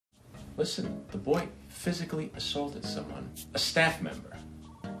Listen, the boy physically assaulted someone, a staff member.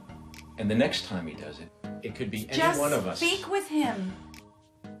 And the next time he does it, it could be any one of us. Just speak with him.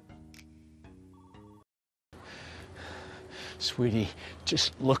 Sweetie,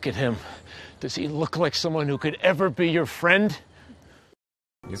 just look at him. Does he look like someone who could ever be your friend?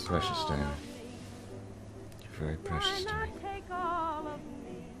 You're precious, Diana. You're very precious to me.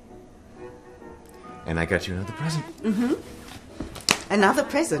 And I got you another present. Mm-hmm. Another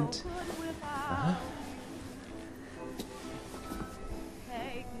present. Uh-huh.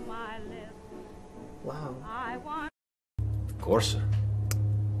 Wow. Of course, sir.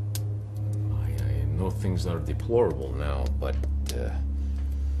 I know things are deplorable now, but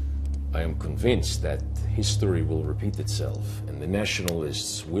I am convinced that history will repeat itself and the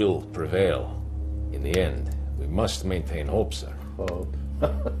nationalists will prevail in the end. We must maintain hope, sir. Hope.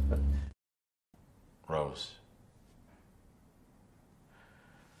 Rose.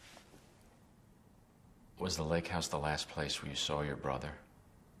 Was the lake house the last place where you saw your brother?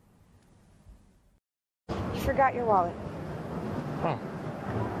 You forgot your wallet. Oh.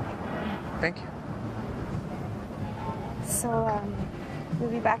 Thank you. So,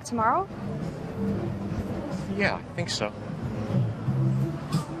 we'll be back tomorrow? Yeah, I think so.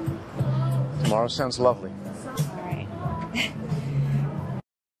 Tomorrow sounds lovely. All right.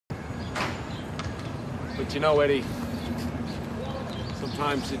 But you know, Eddie,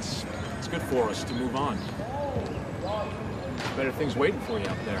 sometimes it's good for us to move on. Better things waiting for you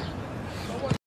out there.